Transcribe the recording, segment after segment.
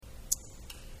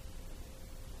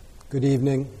Good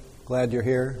evening. Glad you're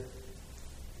here.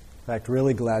 In fact,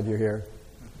 really glad you're here.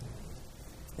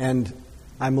 And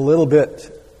I'm a little bit,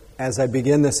 as I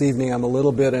begin this evening, I'm a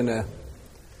little bit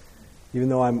even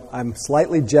though I'm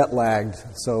slightly jet lagged,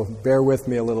 so bear with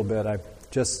me a little bit. I'm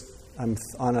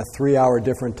on a 3-hour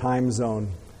different time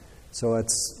zone, so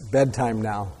it's bedtime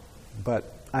now. But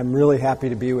I'm really happy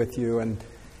to be with you.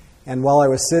 And while I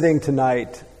was sitting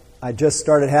tonight, I just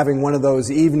started having one of those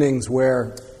evenings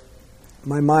where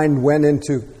my mind went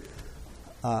into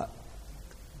a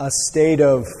state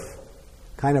of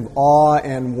kind of awe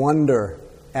and wonder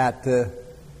at the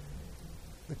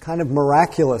kind of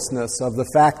miraculousness of the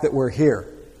fact that we're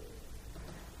here.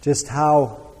 Just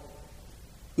how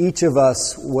each of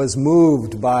us was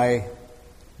moved by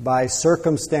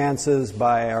circumstances,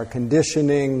 by our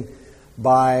conditioning,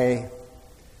 by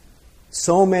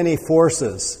so many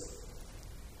forces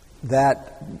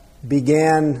that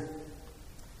began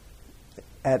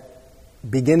at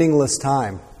beginningless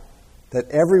time, that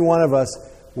every one of us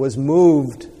was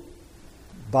moved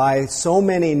by so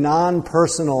many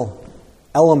non-personal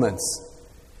elements,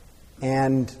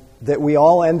 and that we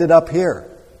all ended up here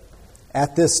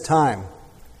at this time,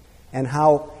 and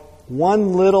how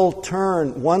one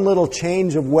little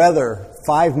change of weather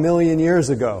 5 million years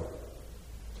ago,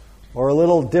 or a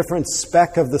little different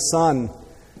speck of the sun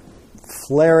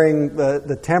flaring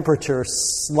the temperature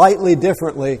slightly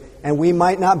differently, and we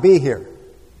might not be here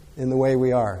in the way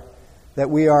we are. That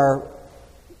we are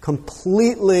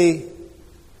completely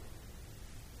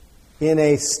in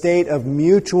a state of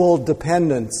mutual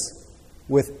dependence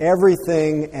with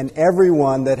everything and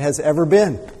everyone that has ever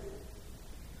been.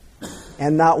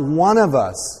 And not one of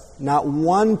us, not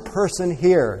one person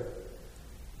here,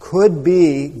 could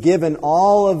be, given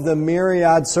all of the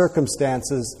myriad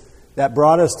circumstances that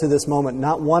brought us to this moment,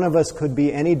 not one of us could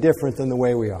be any different than the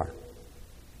way we are.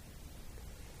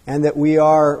 And that we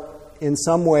are, in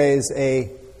some ways,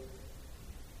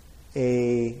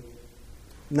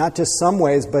 not just some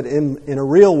ways, but in a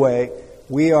real way,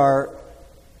 we are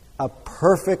a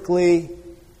perfectly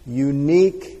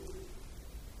unique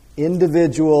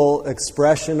individual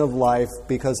expression of life,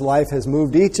 because life has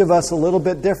moved each of us a little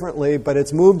bit differently, but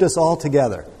it's moved us all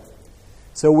together.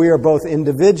 So we are both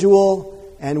individual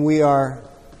and we are,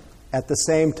 at the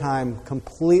same time,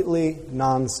 completely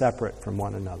non-separate from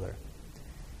one another.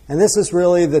 And this is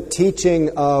really the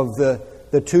teaching of the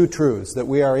two truths, that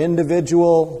we are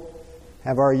individual,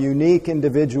 have our unique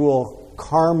individual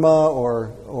karma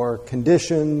or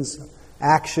conditions,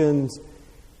 actions,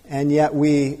 and yet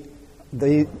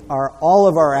all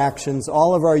of our actions,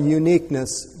 all of our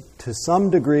uniqueness, to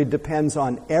some degree, depends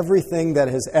on everything that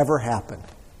has ever happened.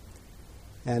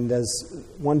 And as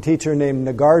one teacher named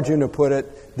Nagarjuna put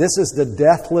it, this is the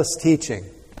deathless teaching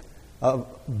of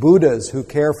Buddhas who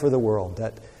care for the world,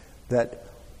 that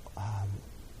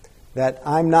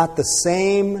I'm not the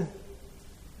same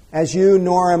as you,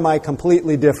 nor am I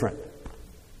completely different.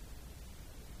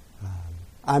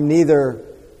 I'm neither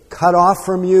cut off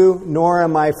from you, nor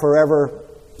am I forever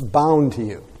bound to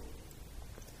you.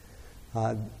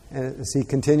 And as he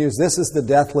continues, this is the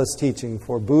deathless teaching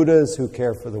for Buddhas who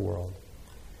care for the world.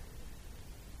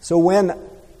 So when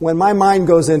my mind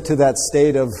goes into that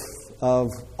state of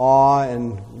awe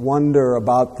and wonder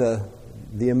about the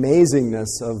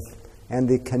amazingness of and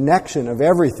the connection of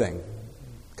everything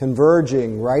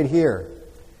converging right here,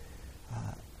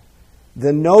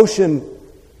 the notion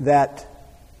that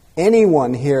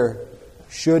anyone here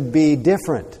should be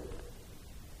different,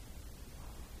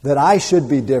 that I should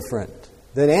be different,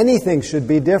 that anything should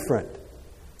be different,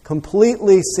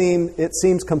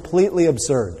 seems completely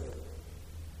absurd.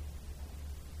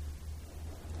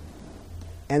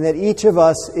 And that each of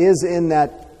us is in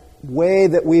that way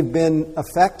that we've been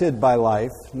affected by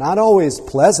life, not always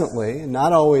pleasantly,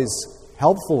 not always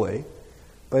helpfully,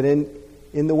 but in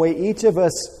the way each of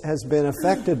us has been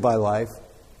affected by life,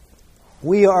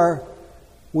 we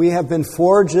have been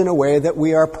forged in a way that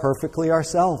we are perfectly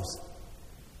ourselves.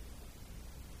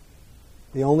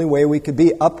 The only way we could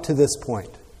be up to this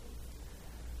point.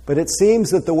 But it seems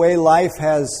that the way life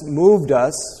has moved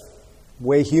us, the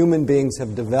way human beings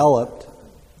have developed,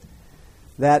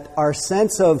 that our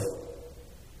sense of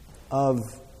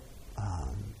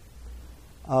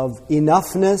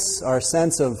enoughness, our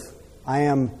sense of I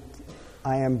am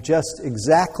just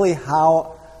exactly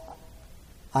how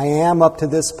I am up to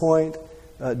this point,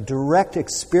 a direct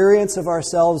experience of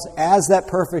ourselves as that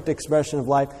perfect expression of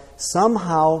life,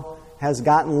 somehow has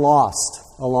gotten lost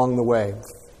along the way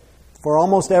for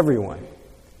almost everyone.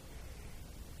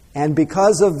 And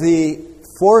because of the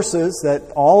forces that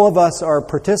all of us are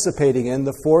participating in,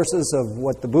 the forces of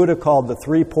what the Buddha called the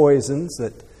three poisons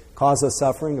that cause us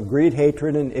suffering, of greed,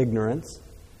 hatred, and ignorance.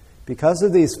 Because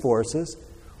of these forces,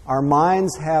 our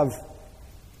minds have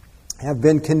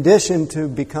been conditioned to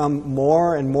become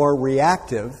more and more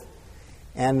reactive,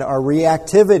 and our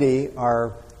reactivity,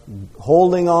 our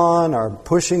holding on, our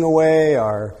pushing away,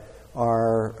 our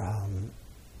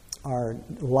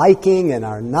liking and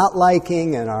our not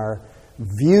liking, and our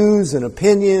views and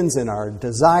opinions and our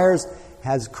desires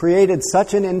has created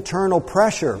such an internal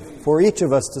pressure for each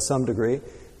of us to some degree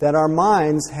that our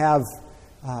minds have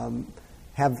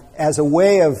as a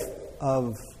way of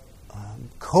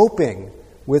coping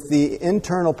with the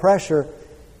internal pressure,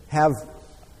 have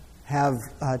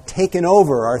taken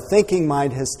over. Our thinking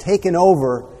mind has taken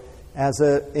over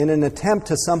in an attempt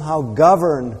to somehow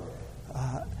govern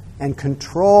and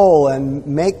control and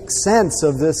make sense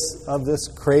of this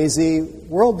crazy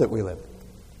world that we live in.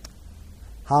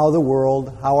 How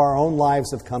our own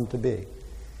lives have come to be.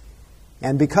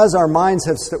 And because our minds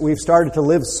we've started to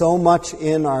live so much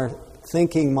in our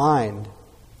thinking mind,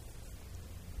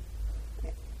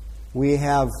 we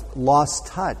have lost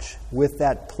touch with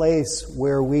that place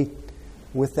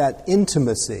with that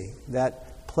intimacy,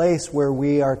 that place where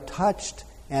we are touched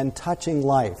and touching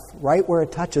life, right where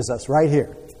it touches us, right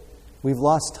here. We've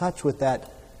lost touch with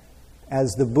that,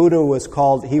 as the Buddha was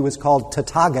called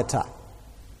Tathagata,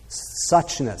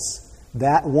 suchness.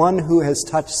 That one who has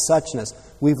touched suchness.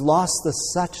 We've lost the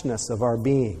suchness of our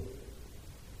being,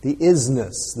 the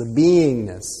isness, the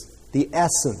beingness, the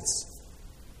essence.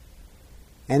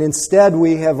 And instead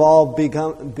we have all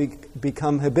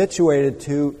become habituated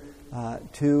to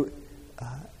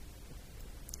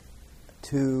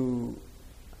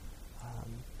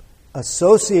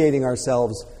associating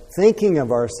ourselves, thinking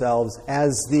of ourselves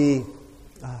as the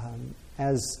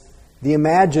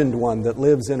imagined one that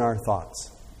lives in our thoughts.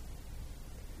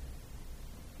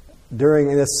 During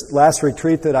this last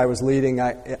retreat that I was leading,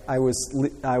 I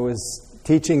was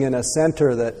teaching in a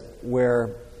center where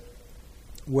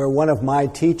one of my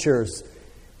teachers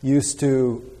used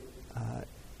to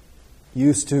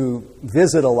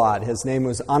visit a lot. His name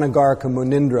was Anagarika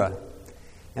Munindra.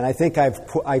 And I think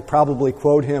I probably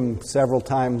quote him several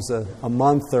times a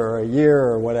month or a year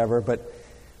or whatever, but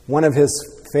one of his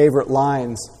favorite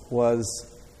lines was,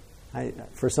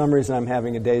 for some reason I'm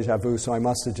having a deja vu, so I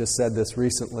must have just said this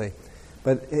recently,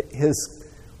 but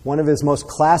one of his most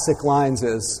classic lines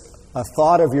is, "A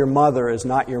thought of your mother is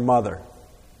not your mother."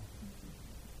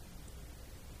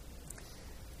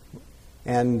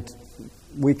 And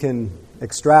we can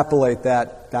extrapolate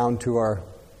that down to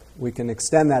we can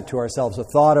extend that to ourselves. A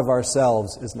thought of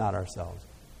ourselves is not ourselves.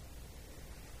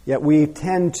 Yet we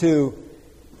tend to,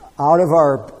 out of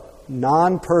our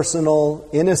non-personal,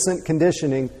 innocent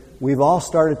conditioning, we've all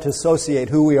started to associate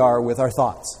who we are with our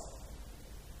thoughts.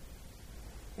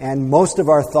 And most of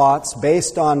our thoughts,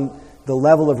 based on the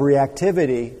level of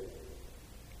reactivity,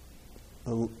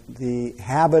 the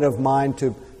habit of mind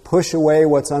to push away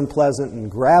what's unpleasant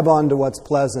and grab onto what's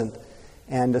pleasant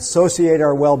and associate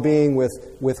our well-being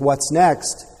with what's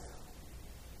next,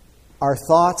 our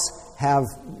thoughts have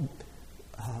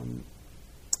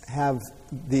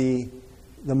the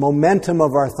momentum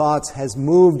of our thoughts has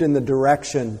moved in the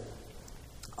direction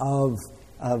of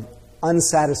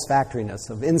unsatisfactoriness,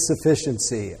 of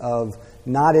insufficiency, of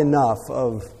not enough,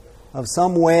 of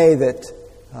some way that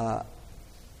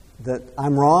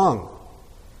I'm wrong,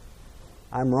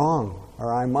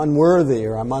 or I'm unworthy,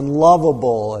 or I'm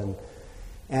unlovable,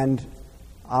 and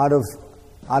out of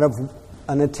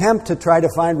an attempt to try to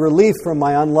find relief from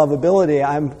my unlovability,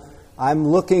 I'm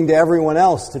looking to everyone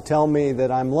else to tell me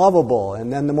that I'm lovable.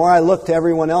 And then the more I look to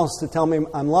everyone else to tell me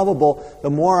I'm lovable, the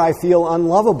more I feel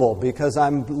unlovable because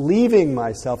I'm leaving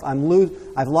myself.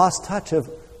 I've lost touch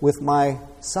with my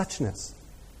suchness.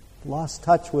 Lost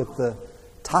touch with the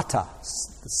tata.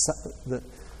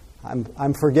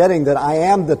 I'm forgetting that I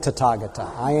am the Tathagata.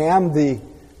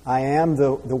 I am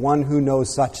the one who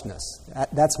knows suchness.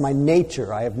 That's my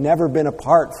nature. I have never been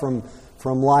apart from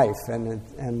life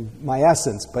and my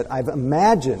essence, but I'm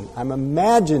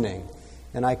imagining,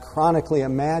 and I chronically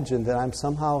imagine that I'm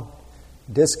somehow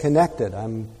disconnected.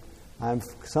 I'm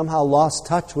somehow lost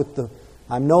touch with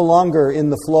I'm no longer in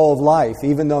the flow of life,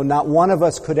 even though not one of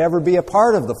us could ever be a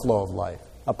part of the flow of life,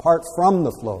 apart from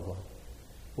the flow of life.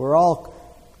 We're all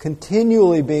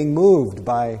continually being moved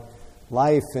by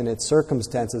life and its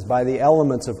circumstances, by the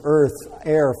elements of earth,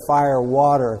 air, fire,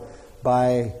 water,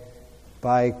 by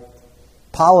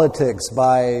politics,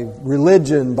 by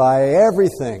religion, by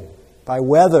everything, by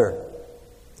weather.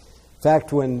 In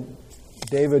fact, when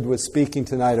David was speaking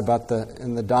tonight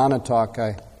in the Dharma talk,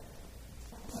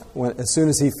 as soon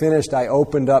as he finished, I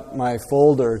opened up my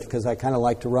folder because I kind of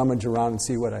like to rummage around and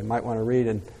see what I might want to read.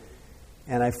 And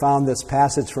I found this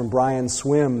passage from Brian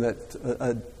Swim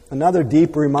that another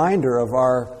deep reminder of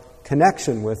our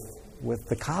connection with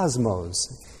the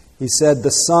cosmos. He said,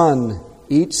 "The sun,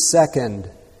 each second,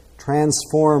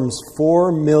 transforms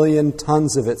 4 million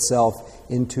tons of itself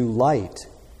into light.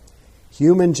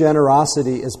 Human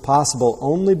generosity is possible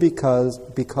only because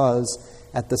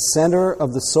at the center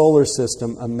of the solar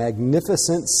system, a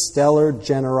magnificent stellar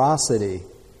generosity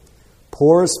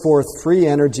pours forth free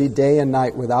energy day and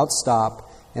night without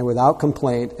stop and without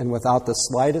complaint and without the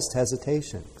slightest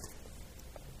hesitation."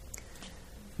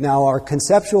 Now, our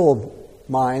conceptual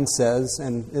mind says,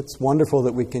 and it's wonderful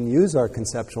that we can use our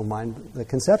conceptual mind, the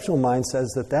conceptual mind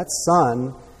says that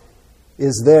sun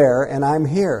is there and I'm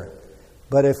here.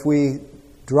 But if we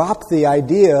drop the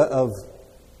idea of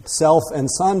self and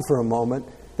sun for a moment,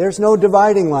 there's no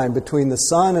dividing line between the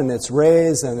sun and its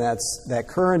rays and that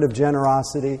current of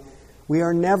generosity. We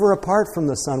are never apart from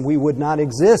the sun. We would not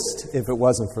exist if it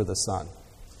wasn't for the sun.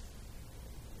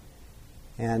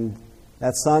 And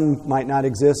that sun might not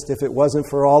exist if it wasn't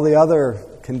for all the other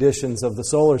conditions of the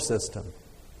solar system.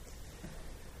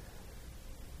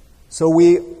 So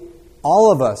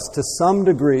all of us, to some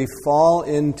degree, fall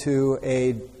into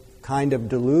a kind of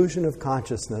delusion of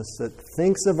consciousness that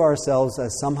thinks of ourselves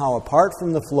as somehow apart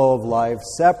from the flow of life,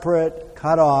 separate,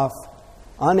 cut off,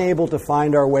 unable to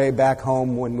find our way back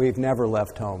home when we've never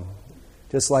left home.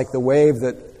 Just like the wave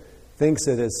that thinks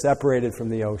it is separated from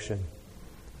the ocean.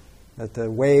 That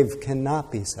the wave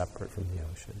cannot be separate from the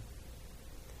ocean.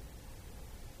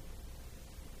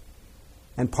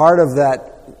 And part of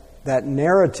that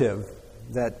narrative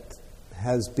that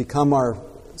has become our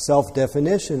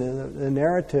self-definition, and the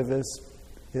narrative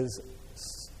is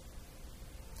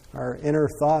our inner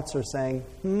thoughts are saying,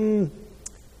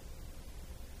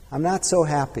 I'm not so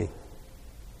happy.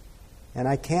 And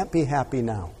I can't be happy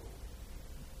now.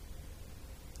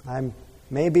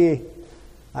 Maybe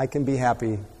I can be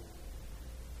happy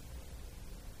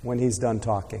when he's done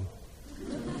talking.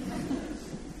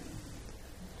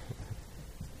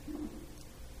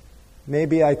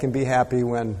 Maybe I can be happy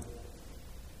when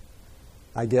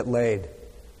I get laid.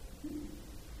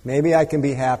 Maybe I can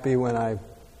be happy when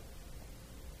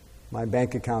my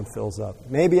bank account fills up.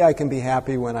 Maybe I can be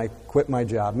happy when I quit my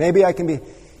job. Maybe I can be...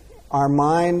 Our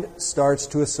mind starts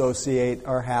to associate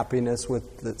our happiness with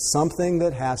something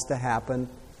that has to happen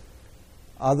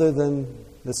other than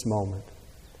this moment.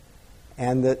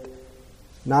 And that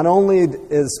not only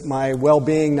is my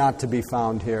well-being not to be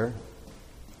found here,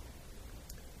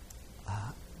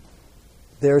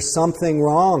 there's something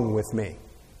wrong with me.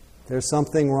 There's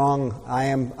something wrong.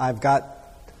 I'm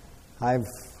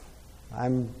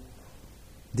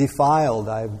defiled.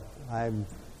 I'm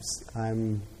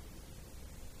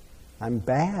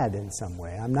bad in some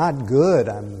way. I'm not good.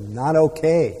 I'm not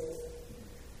okay.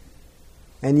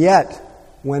 And yet,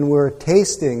 when we're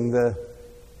tasting the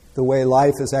way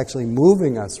life is actually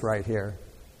moving us right here,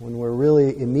 when we're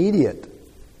really immediate,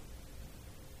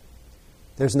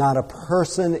 there's not a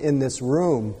person in this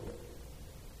room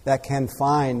that can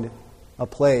find a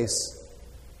place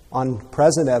on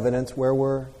present evidence where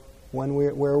we're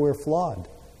flawed,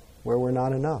 where we're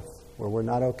not enough, where we're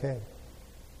not okay.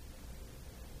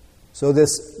 So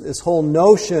this whole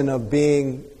notion of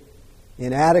being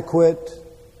inadequate,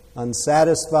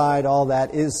 unsatisfied, all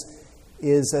that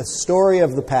is a story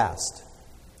of the past.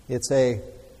 It's a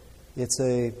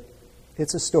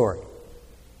story.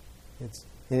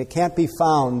 And it can't be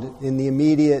found in the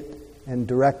immediate and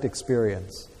direct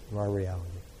experience of our reality.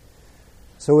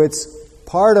 So it's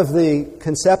part of the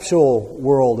conceptual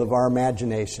world of our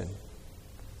imagination.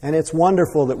 And it's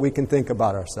wonderful that we can think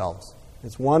about ourselves.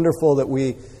 It's wonderful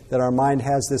that our mind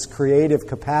has this creative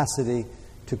capacity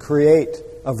to create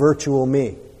a virtual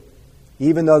me.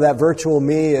 Even though that virtual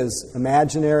me is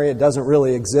imaginary, it doesn't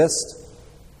really exist.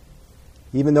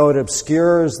 Even though it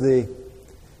obscures the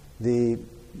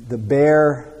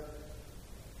bare...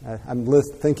 I'm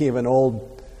thinking of an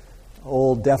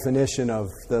old definition of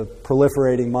the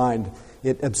proliferating mind.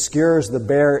 It obscures the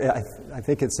bare... I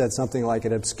think it said something like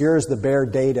it obscures the bare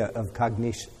data of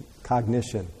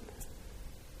cognition.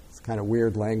 It's kind of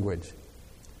weird language.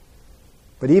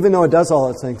 But even though it does all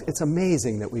those things, it's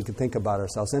amazing that we can think about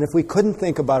ourselves. And if we couldn't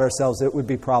think about ourselves, it would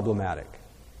be problematic.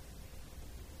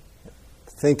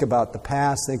 Think about the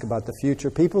past, think about the future.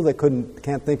 People that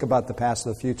can't think about the past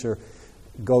or the future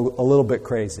go a little bit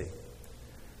crazy.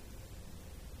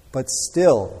 But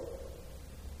still,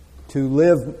 to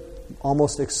live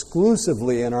almost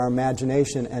exclusively in our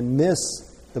imagination and miss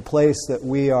the place that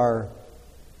we are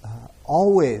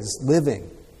always living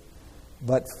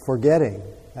but forgetting,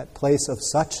 that place of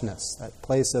suchness, that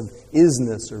place of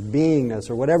isness or beingness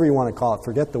or whatever you want to call it.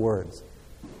 Forget the words.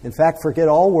 In fact, forget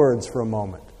all words for a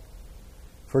moment.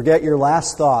 Forget your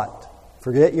last thought.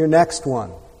 Forget your next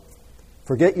one.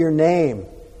 Forget your name.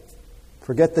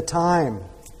 Forget the time,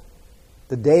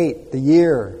 the date, the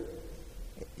year,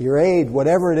 your age,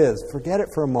 whatever it is. Forget it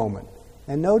for a moment.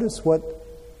 And notice what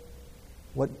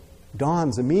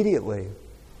dawns immediately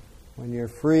when you're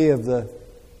free of the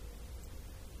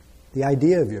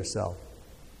idea of yourself.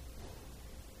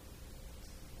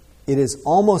 It is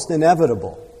almost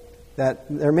inevitable that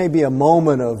there may be a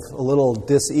moment of a little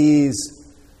dis-ease,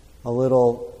 a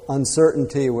little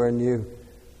uncertainty when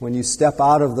you step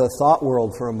out of the thought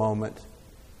world for a moment.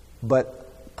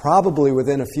 But probably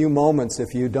within a few moments,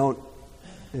 if you don't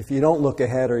look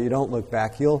ahead or you don't look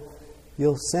back, you'll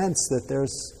sense that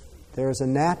there's a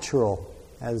natural,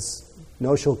 as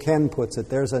Noshul Ken puts it,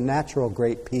 there's a natural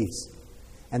great peace,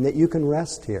 and that you can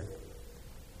rest here.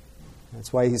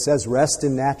 That's why he says, rest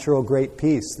in natural great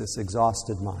peace, this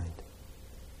exhausted mind,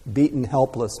 beaten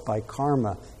helpless by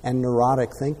karma and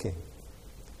neurotic thinking.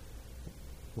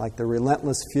 Like the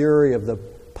relentless fury of the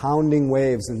pounding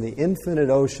waves in the infinite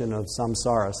ocean of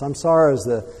samsara. Samsara is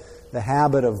the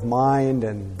habit of mind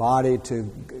and body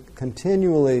to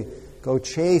continually go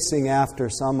chasing after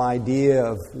some idea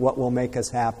of what will make us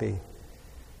happy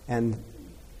and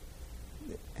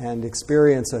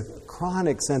experience a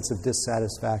chronic sense of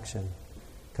dissatisfaction.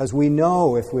 Because we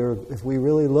know if we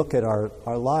really look at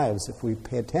our lives, if we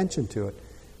pay attention to it,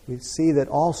 we see that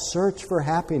all search for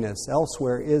happiness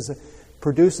elsewhere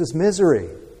produces misery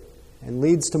and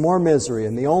leads to more misery.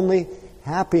 And the only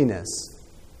happiness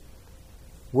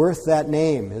worth that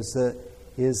name is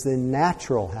the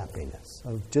natural happiness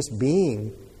of just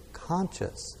being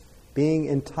conscious, being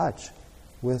in touch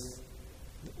with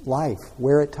life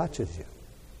where it touches you.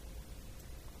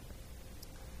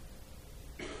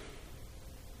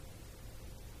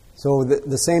 So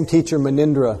the same teacher,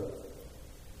 Munindra,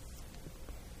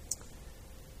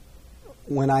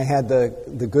 when I had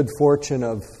the good fortune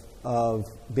of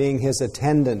being his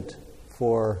attendant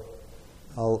for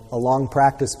a long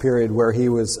practice period where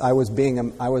I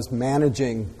was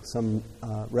managing some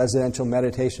residential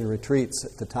meditation retreats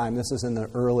at the time. This is in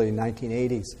the early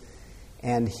 1980s,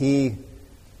 and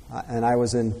I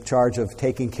was in charge of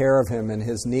taking care of him and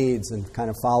his needs, and kind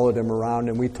of followed him around,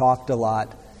 and we talked a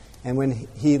lot. And when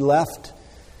he left,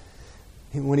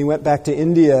 when he went back to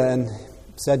India and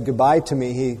said goodbye to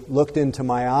me, he looked into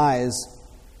my eyes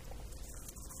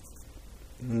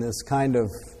and this kind of,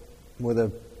 with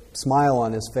a smile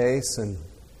on his face, and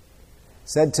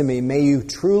said to me, "May you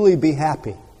truly be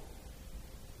happy."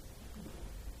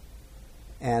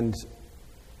 And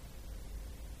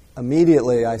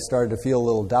immediately I started to feel a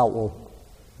little doubt. Well,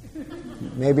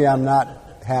 maybe I'm not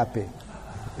happy.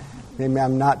 Maybe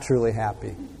I'm not truly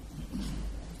happy.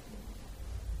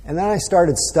 And then I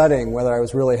started studying whether I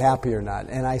was really happy or not,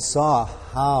 and I saw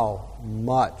how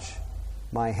much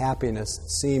my happiness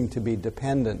seemed to be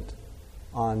dependent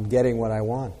on getting what I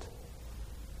want,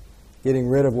 getting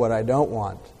rid of what I don't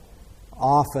want,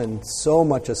 often so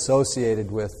much associated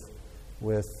with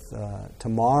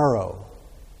tomorrow.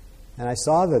 And I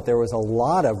saw that there was a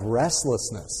lot of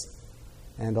restlessness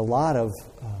and a lot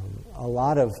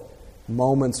of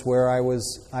moments where I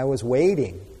was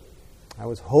waiting, I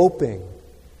was hoping.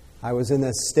 I was in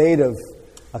a state of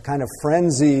a kind of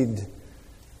frenzied,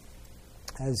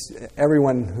 as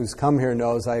everyone who's come here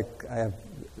knows, I have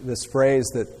this phrase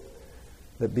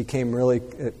that became really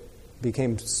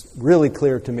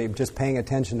clear to me, just paying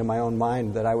attention to my own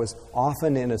mind, that I was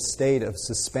often in a state of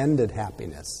suspended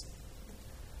happiness.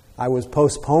 I was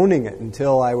postponing it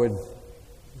until I would,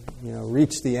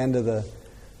 reach the end of the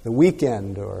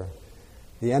weekend or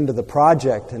the end of the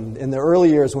project. And in the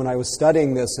early years when I was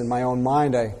studying this in my own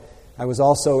mind, I was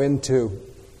also into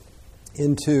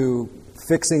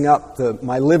fixing up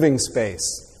my living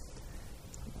space,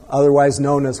 otherwise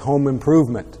known as home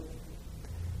improvement.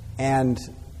 And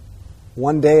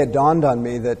one day it dawned on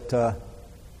me that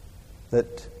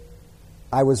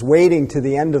I was waiting to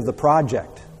the end of the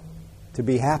project to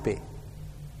be happy.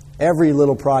 Every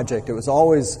little project, it was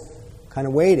always kind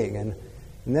of waiting. And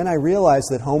then I realized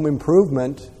that home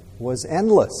improvement was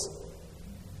endless.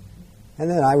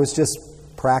 And then I was just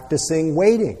practicing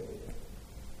waiting.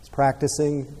 It's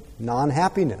practicing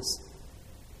non-happiness,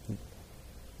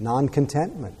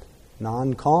 non-contentment,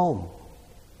 non-calm.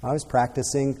 I was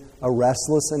practicing a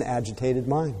restless and agitated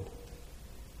mind.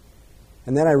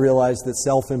 And then I realized that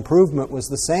self-improvement was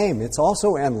the same. It's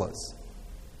also endless.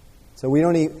 So we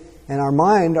don't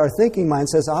and our thinking mind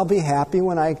says, I'll be happy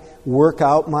when I work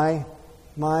out my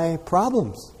my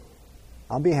problems.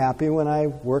 I'll be happy when I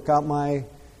work out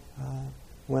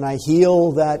when I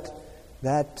heal that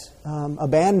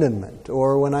abandonment,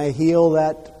 or when I heal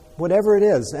that whatever it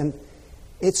is. And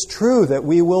it's true that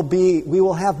we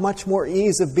will have much more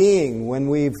ease of being when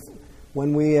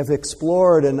we have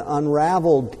explored and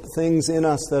unraveled things in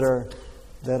us that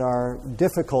are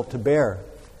difficult to bear.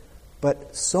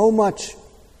 But so much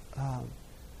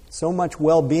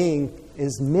well-being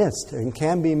is missed and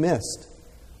can be missed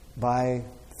by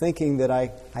thinking that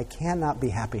I cannot be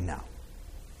happy now.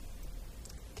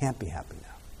 Can't be happy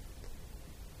now.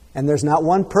 And there's not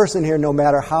one person here, no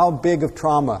matter how big of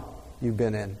trauma you've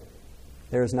been in,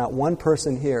 there is not one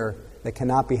person here that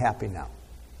cannot be happy now.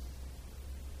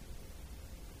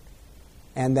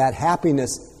 And that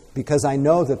happiness, because I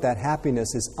know that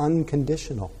happiness is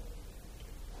unconditional.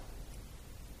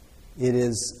 It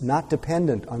is not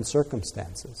dependent on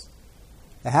circumstances.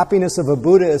 The happiness of a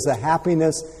Buddha is a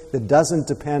happiness that doesn't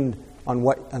depend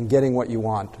on getting what you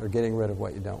want or getting rid of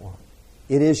what you don't want.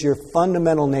 It is your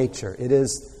fundamental nature. It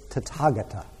is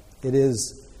Tathagata. It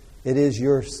is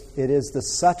the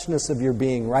suchness of your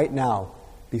being right now,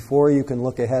 before you can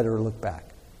look ahead or look back.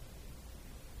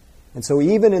 And so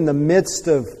even in the midst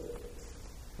of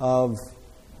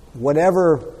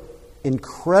whatever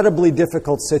incredibly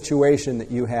difficult situation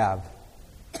that you have,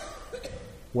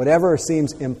 whatever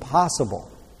seems impossible,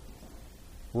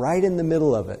 right in the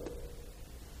middle of it,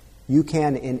 you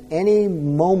can in any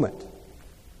moment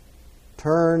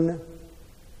turn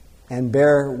and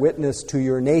bear witness to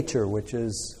your nature, which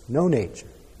is no nature,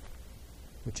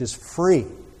 which is free,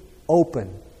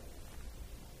 open,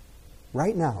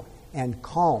 right now, and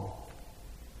calm.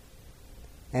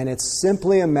 And it's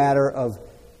simply a matter of,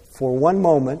 for one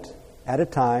moment at a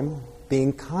time,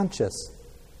 being conscious.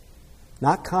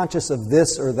 Not conscious of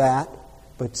this or that,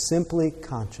 but simply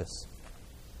conscious.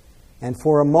 And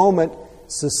for a moment,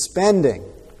 suspending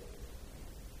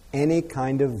any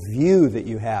kind of view that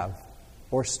you have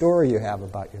or story you have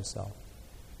about yourself.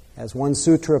 As one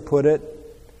sutra put it,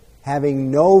 having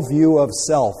no view of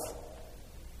self,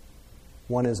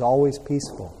 one is always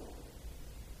peaceful.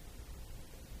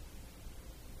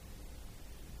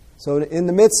 So in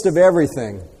the midst of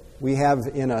everything, we have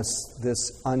in us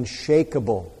this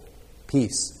unshakable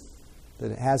peace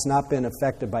that has not been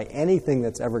affected by anything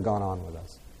that's ever gone on with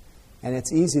us. And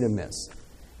it's easy to miss.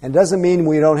 And it doesn't mean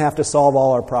we don't have to solve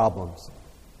all our problems.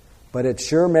 But it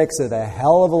sure makes it a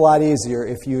hell of a lot easier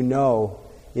if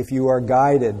you are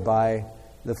guided by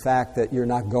the fact that you're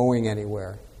not going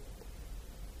anywhere.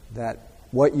 That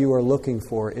what you are looking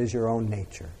for is your own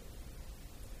nature.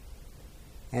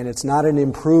 And it's not an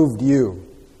improved you.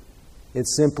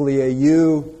 It's simply a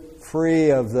you free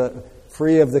of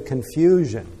the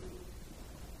confusion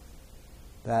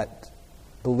that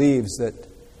believes that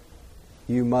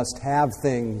you must have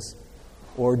things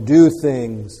or do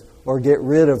things or get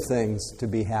rid of things to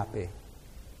be happy.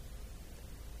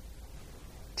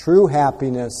 True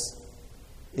happiness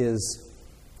is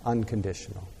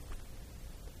unconditional.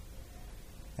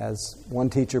 As one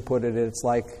teacher put it, it's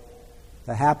like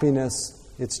the happiness,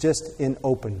 it's just in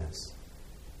openness.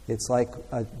 It's like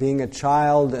being a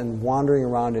child and wandering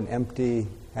around and empty,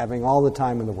 having all the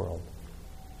time in the world.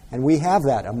 And we have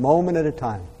that a moment at a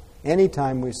time.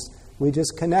 Anytime we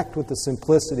just connect with the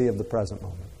simplicity of the present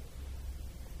moment.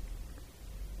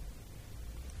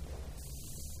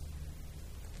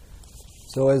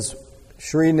 So as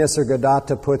Sri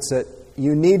Nisargadatta puts it,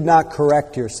 you need not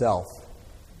correct yourself.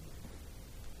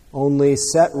 Only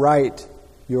set right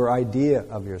your idea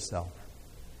of yourself.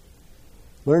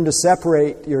 Learn to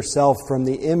separate yourself from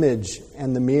the image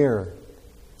and the mirror.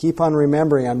 Keep on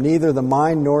remembering, I'm neither the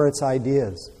mind nor its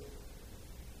ideas.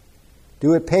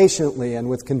 Do it patiently and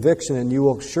with conviction, and you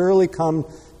will surely come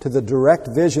to the direct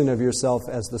vision of yourself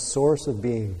as the source of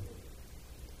being.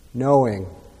 Knowing,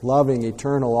 loving,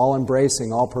 eternal,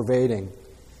 all-embracing, all-pervading.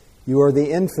 You are the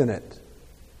infinite,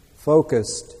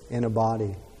 focused in a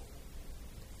body.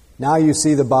 Now you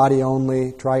see the body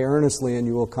only. Try earnestly, and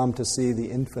you will come to see the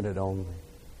infinite only.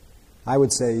 I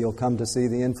would say you'll come to see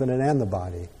the infinite and the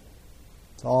body.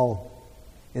 It's all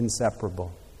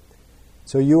inseparable.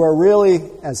 So you are really,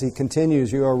 as he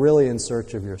continues, you are really in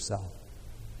search of yourself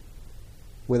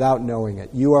without knowing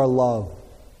it. You are love,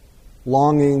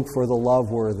 longing for the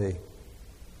love-worthy,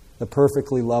 the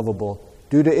perfectly lovable.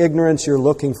 Due to ignorance, you're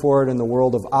looking for it in the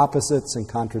world of opposites and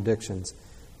contradictions.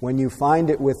 When you find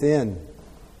it within,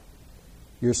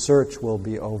 your search will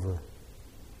be over.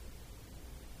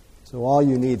 So all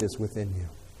you need is within you.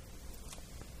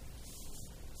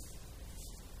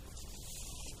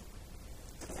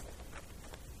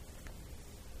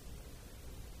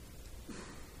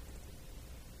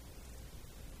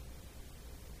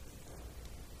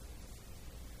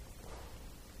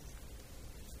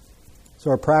 So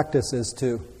our practice is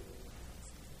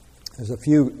there's a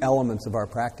few elements of our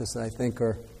practice that I think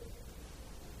are,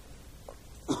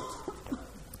 the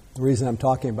reason I'm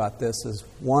talking about this is,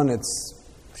 one, it's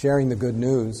sharing the good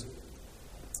news,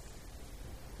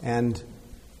 and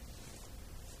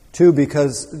two,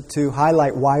 because to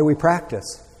highlight why we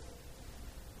practice.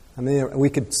 I mean,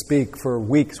 we could speak for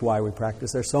weeks why we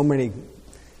practice. There's so many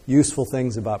useful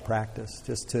things about practice,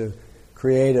 just to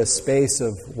create a space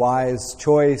of wise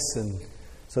choice, and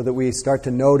so that we start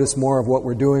to notice more of what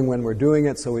we're doing when we're doing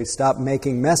it, so we stop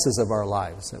making messes of our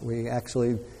lives, that we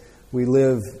actually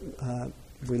live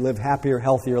happier,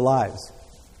 healthier lives.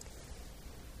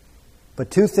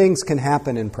 But two things can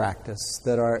happen in practice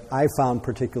that I found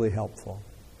particularly helpful.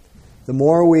 The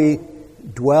more we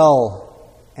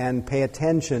dwell and pay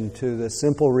attention to the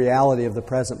simple reality of the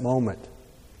present moment,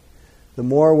 the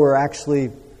more we're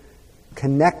actually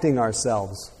connecting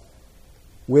ourselves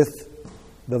with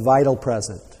the vital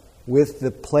present, with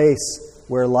the place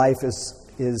where life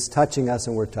is touching us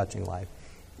and we're touching life.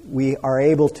 We are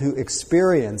able to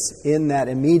experience in that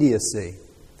immediacy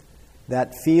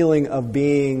that feeling of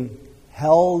being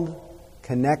held,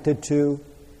 connected to,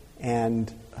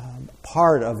 and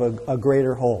part of a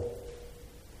greater whole.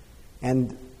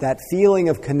 And that feeling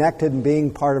of connected and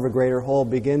being part of a greater whole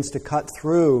begins to cut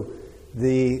through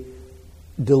the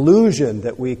delusion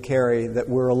that we carry that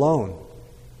we're alone.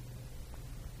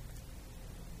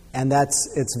 And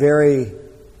it's very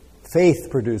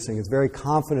faith-producing, it's very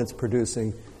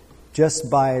confidence-producing,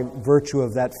 just by virtue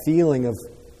of that feeling of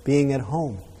being at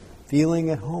home, feeling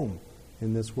at home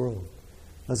in this world.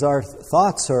 As our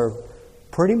thoughts are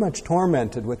pretty much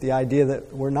tormented with the idea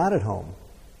that we're not at home.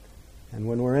 And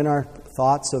when we're in our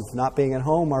thoughts of not being at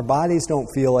home, our bodies don't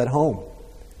feel at home.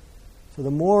 So the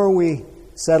more we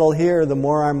settle here, the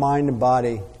more our mind and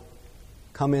body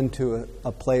come into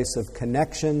a place of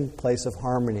connection, place of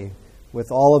harmony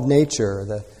with all of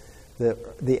nature,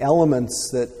 the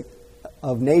elements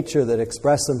of nature that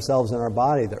express themselves in our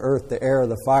body, the earth, the air,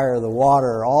 the fire, the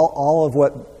water, all of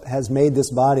what has made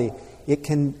this body.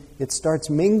 It starts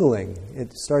mingling.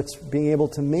 It starts being able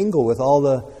to mingle with all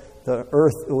the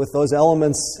earth, with those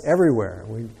elements everywhere.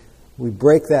 We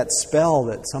break that spell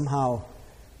that somehow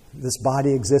this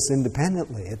body exists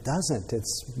independently. It doesn't.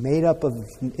 It's made up of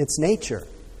its nature.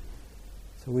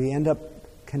 So we end up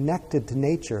connected to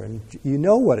nature. And you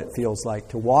know what it feels like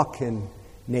to walk in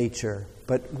nature.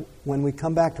 But when we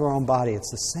come back to our own body,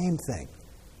 it's the same thing.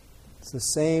 It's the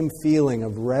same feeling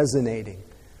of resonating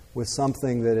with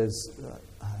something that is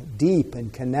deep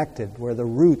and connected, where the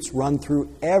roots run through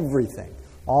everything,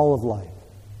 all of life.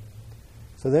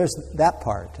 So there's that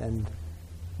part. And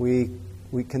we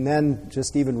can then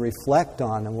just even reflect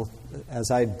on, and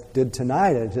as I did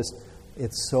tonight,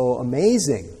 it's so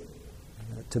amazing.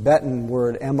 The Tibetan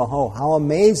word emaho, how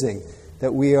amazing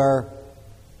that we are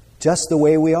just the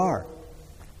way we are.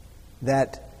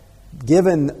 That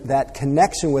given that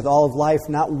connection with all of life,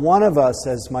 not one of us,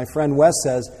 as my friend Wes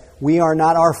says, we are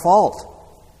not our fault.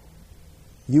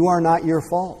 You are not your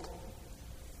fault.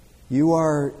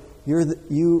 You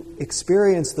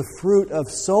experience the fruit of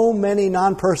so many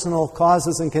non-personal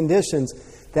causes and conditions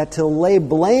that to lay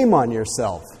blame on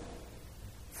yourself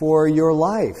for your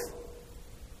life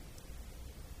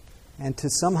and to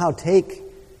somehow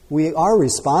we are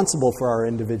responsible for our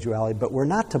individuality, but we're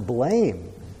not to blame.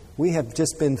 We have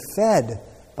just been fed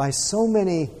by so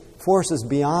many forces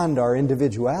beyond our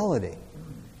individuality.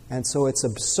 And so it's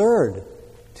absurd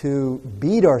to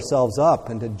beat ourselves up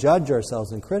and to judge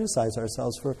ourselves and criticize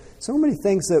ourselves for so many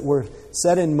things that were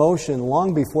set in motion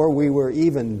long before we were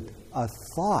even a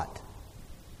thought.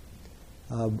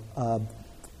 A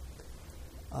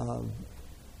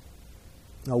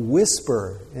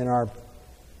whisper in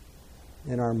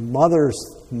our mother's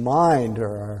mind,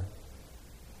 or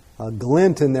a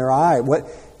glint in their eye.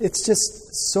 It's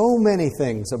just so many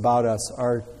things about us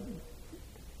are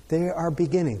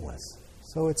beginningless.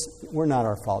 So we're not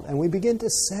our fault. And we begin to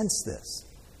sense this,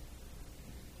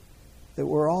 that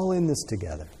we're all in this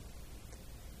together.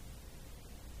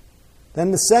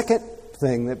 Then the second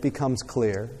thing that becomes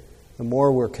clear, the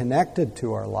more we're connected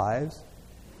to our lives,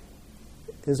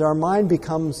 is our mind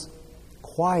becomes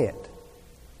quiet.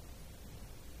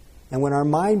 And when our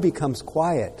mind becomes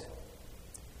quiet,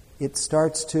 it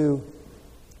starts to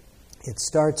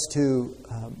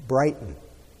brighten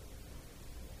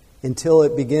until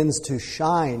it begins to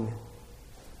shine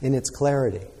in its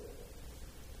clarity.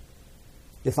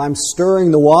 If I'm stirring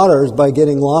the waters by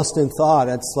getting lost in thought,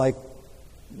 it's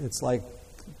like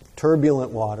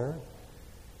turbulent water.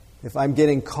 If I'm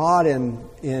getting caught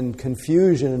in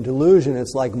confusion and delusion,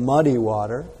 it's like muddy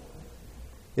water.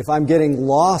 If I'm getting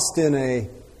lost in a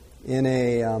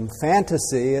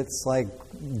fantasy, it's like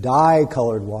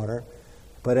dye-colored water.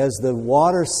 But as the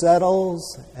water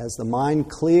settles, as the mind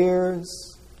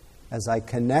clears, as I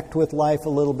connect with life a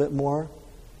little bit more,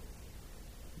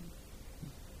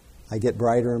 I get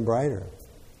brighter and brighter.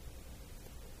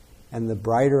 And the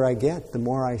brighter I get, the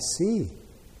more I see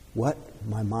what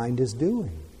my mind is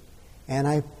doing. And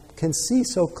I can see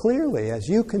so clearly, as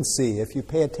you can see if you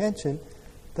pay attention,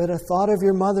 that a thought of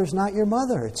your mother is not your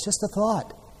mother. It's just a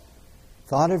thought.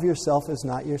 Thought of yourself is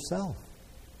not yourself.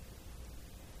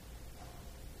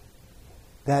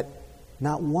 That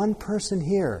not one person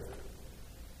here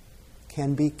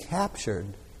can be captured,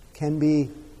 can be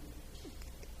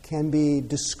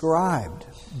described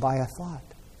by a thought,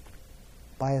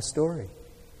 by a story.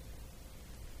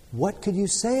 What could you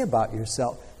say about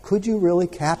yourself? Could you really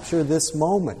capture this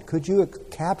moment? Could you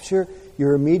capture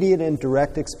your immediate and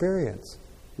direct experience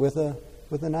with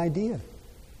an idea,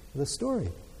 with a story?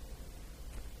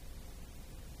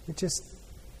 It's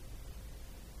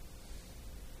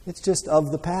just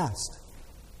of the past.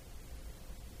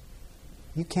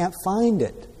 You can't find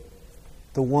it,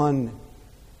 the one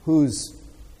who's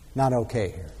not okay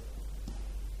here,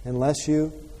 unless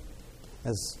you,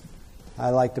 as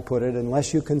I like to put it,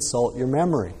 unless you consult your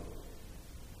memory.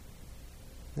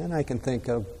 Then I can think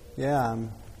of,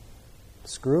 I'm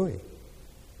screwy.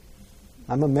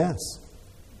 I'm a mess.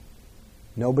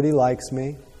 Nobody likes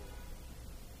me.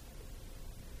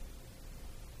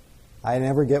 I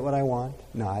never get what I want.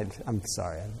 No, I'm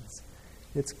sorry.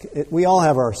 We all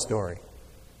have our story.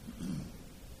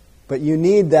 But you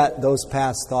need those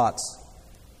past thoughts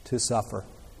to suffer.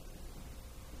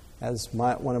 As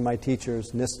one of my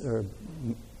teachers,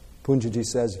 Punjaji,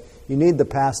 says, you need the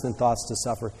past and thoughts to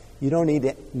suffer. You don't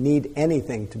need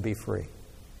anything to be free.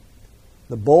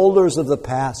 The boulders of the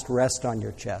past rest on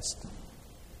your chest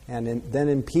and then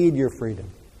impede your freedom.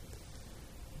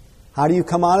 How do you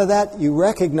come out of that? You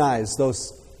recognize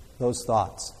those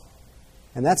thoughts.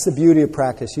 And that's the beauty of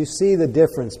practice. You see the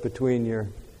difference between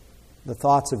the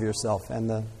thoughts of yourself and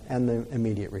the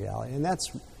immediate reality. And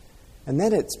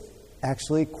then it's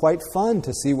actually quite fun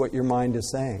to see what your mind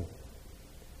is saying.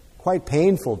 Quite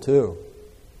painful too.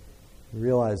 You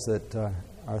realize that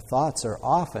our thoughts are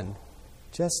often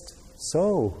just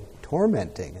so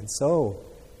tormenting and so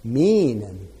mean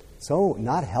and so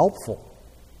not helpful.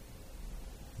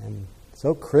 And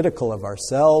so critical of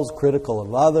ourselves, critical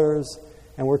of others,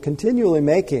 and we're continually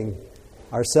making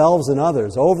ourselves and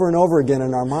others over and over again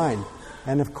in our mind.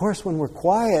 And of course, when we're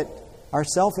quiet,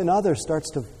 ourself and others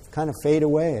starts to kind of fade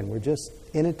away, and we're just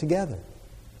in it together.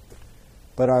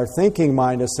 But our thinking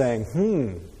mind is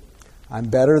saying, I'm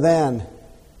better than,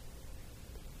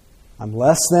 I'm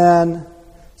less than,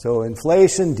 so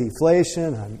inflation,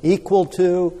 deflation, I'm equal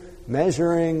to,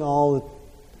 measuring all the.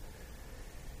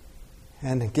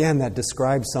 And again, that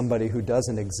describes somebody who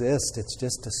doesn't exist. It's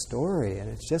just a story, and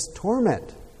it's just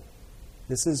torment.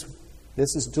 This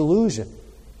is delusion,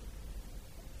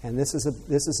 and this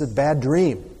is a bad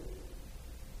dream.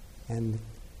 And the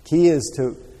key is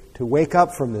to wake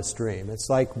up from this dream. It's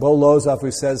like Bo Lozov,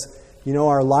 who says,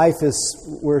 our life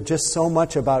we're just so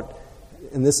much about,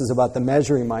 and this is about the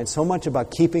measuring mind, so much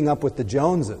about keeping up with the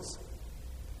Joneses.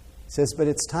 He says, but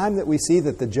it's time that we see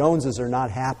that the Joneses are not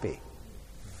happy.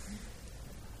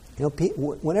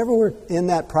 Whenever we're in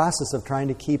that process of trying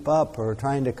to keep up or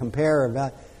trying to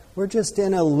compare, we're just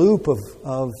in a loop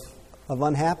of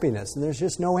unhappiness, and there's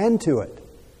just no end to it.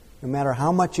 No matter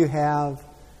how much you have,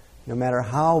 no matter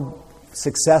how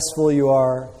successful you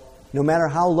are, no matter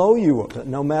how low you are,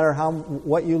 no matter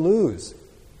what you lose,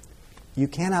 you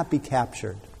cannot be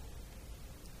captured.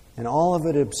 And all of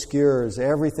it obscures,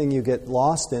 everything you get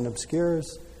lost in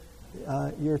obscures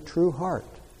your true heart,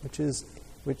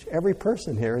 which every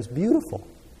person here is beautiful.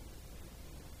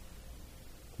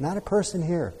 Not a person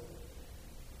here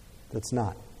that's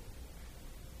not.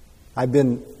 I've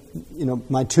been,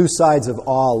 my two sides of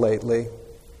awe lately,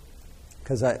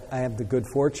 because I have the good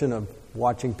fortune of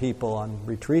watching people on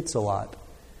retreats a lot.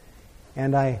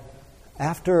 And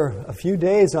after a few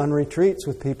days on retreats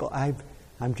with people,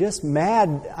 I'm just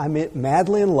mad. I'm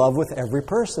madly in love with every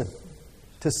person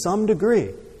to some degree.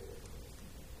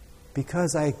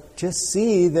 Because I just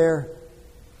see their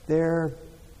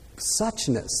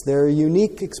suchness, their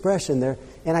unique expression,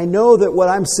 and I know that what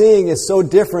I'm seeing is so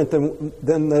different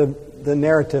than the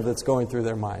narrative that's going through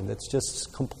their mind. It's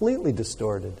just completely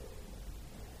distorted.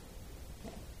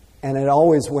 And it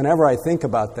always, whenever I think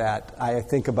about that, I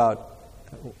think about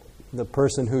the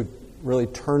person who really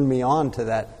turned me on to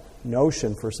that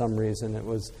notion for some reason. It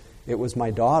was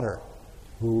my daughter.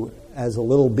 who, as a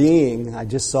little being, I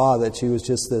just saw that she was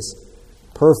just this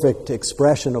perfect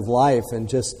expression of life and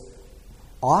just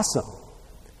awesome.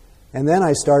 And then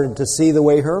I started to see the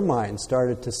way her mind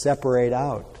started to separate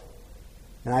out.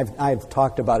 And I've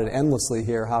talked about it endlessly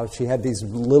here, how she had these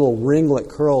little ringlet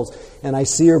curls, and I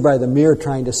see her by the mirror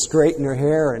trying to straighten her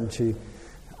hair, and she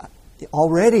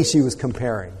was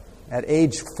comparing at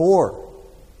age 4.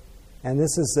 And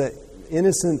this is an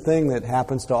innocent thing that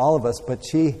happens to all of us, but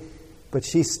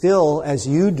she still, as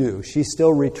you do, she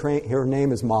still her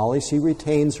name is Molly, she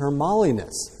retains her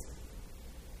Molliness.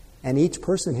 And each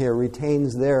person here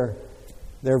retains their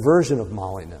version of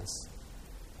Molliness.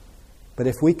 But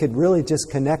if we could really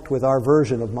just connect with our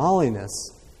version of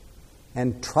Molliness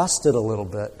and trust it a little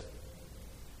bit,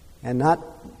 and not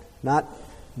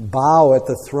bow at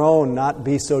the throne, not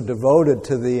be so devoted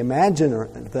to the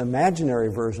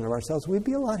imaginary version of ourselves, we'd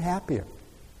be a lot happier.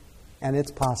 And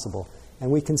it's possible.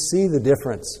 And we can see the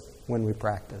difference when we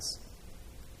practice.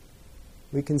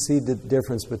 We can see the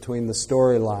difference between the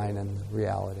storyline and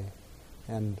reality.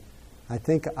 And I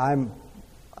think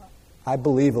I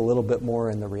believe a little bit more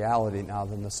in the reality now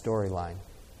than the storyline.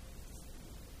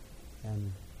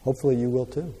 And hopefully you will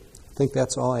too. I think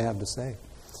that's all I have to say.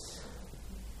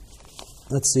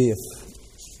 Let's see I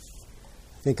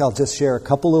think I'll just share a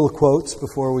couple little quotes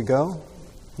before we go.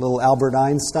 Little Albert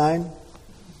Einstein.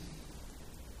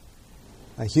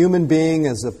 A human being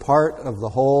is a part of the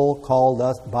whole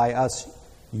called by us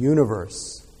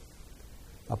universe,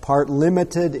 a part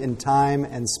limited in time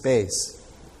and space.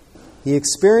 He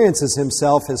experiences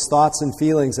himself, his thoughts and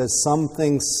feelings, as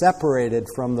something separated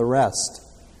from the rest,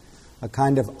 a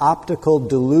kind of optical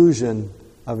delusion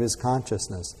of his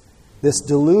consciousness. This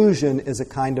delusion is a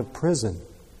kind of prison,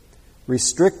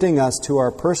 restricting us to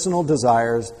our personal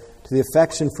desires, to the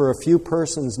affection for a few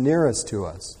persons nearest to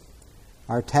us.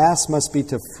 Our task must be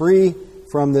to free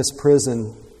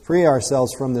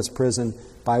ourselves from this prison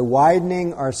by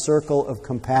widening our circle of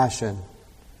compassion,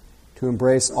 to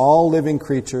embrace all living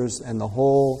creatures and the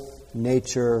whole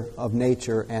nature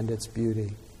and its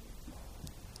beauty.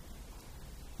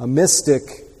 A mystic,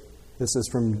 this is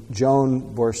from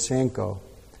Joan Borshenko,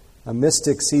 a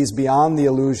mystic sees beyond the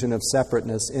illusion of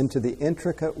separateness into the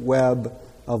intricate web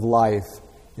of life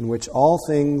in which all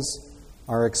things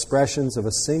are expressions of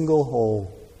a single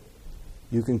whole.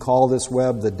 You can call this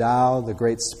web the Tao, the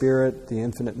Great Spirit, the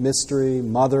infinite mystery,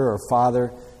 Mother or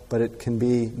Father, but it can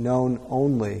be known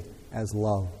only as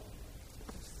love.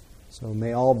 So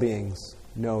may all beings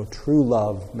know true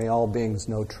love, may all beings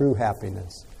know true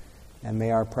happiness, and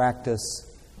may our practice,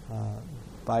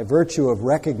 by virtue of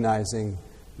recognizing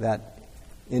that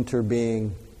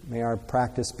interbeing, may our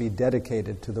practice be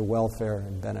dedicated to the welfare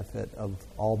and benefit of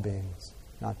all beings,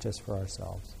 not just for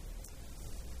ourselves.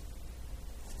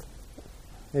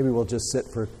 Maybe we'll just sit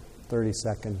for 30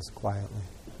 seconds quietly.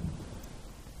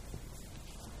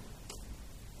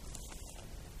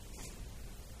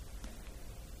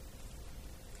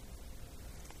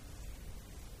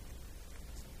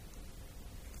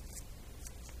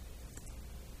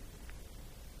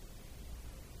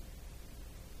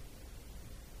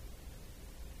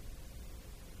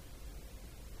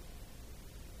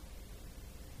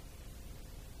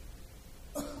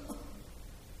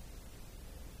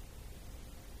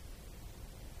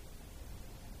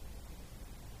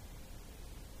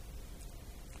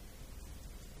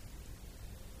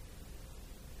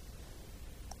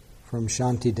 From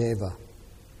Shantideva.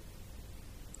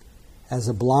 As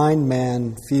a blind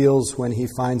man feels when he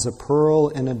finds a pearl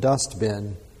in a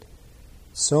dustbin,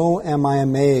 so am I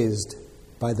amazed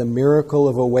by the miracle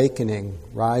of awakening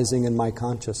rising in my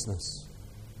consciousness.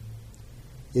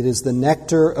 It is the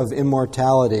nectar of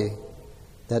immortality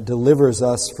that delivers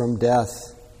us from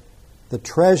death, the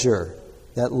treasure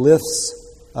that lifts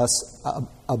us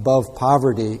above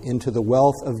poverty into the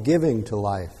wealth of giving to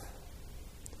life.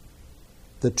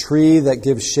 The tree that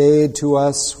gives shade to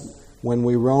us when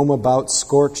we roam about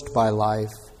scorched by life,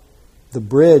 the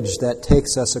bridge that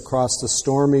takes us across the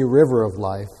stormy river of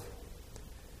life,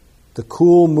 the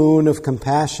cool moon of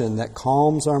compassion that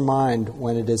calms our mind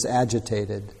when it is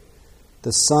agitated,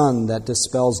 the sun that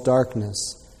dispels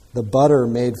darkness, the butter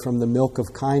made from the milk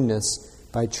of kindness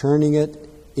by churning it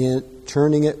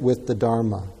with the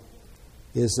Dharma,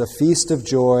 is a feast of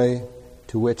joy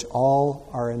to which all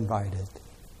are invited.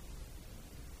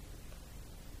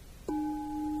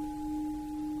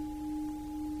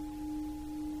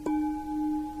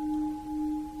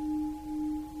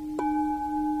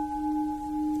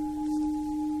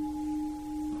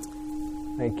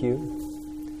 Thank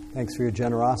you. Thanks for your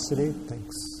generosity.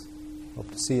 Thanks. Hope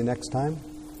to see you next time.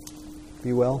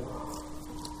 Be well.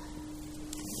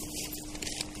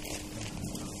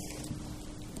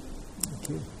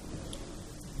 me?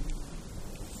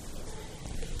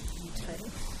 Title.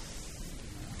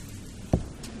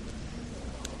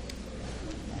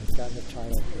 I've got the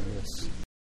title for this.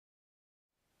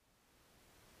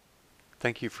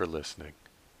 Thank you for listening.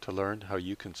 To learn how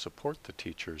you can support the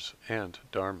teachers and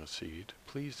Dharma Seed,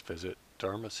 please visit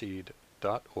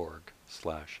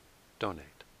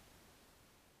dharmaseed.org/donate.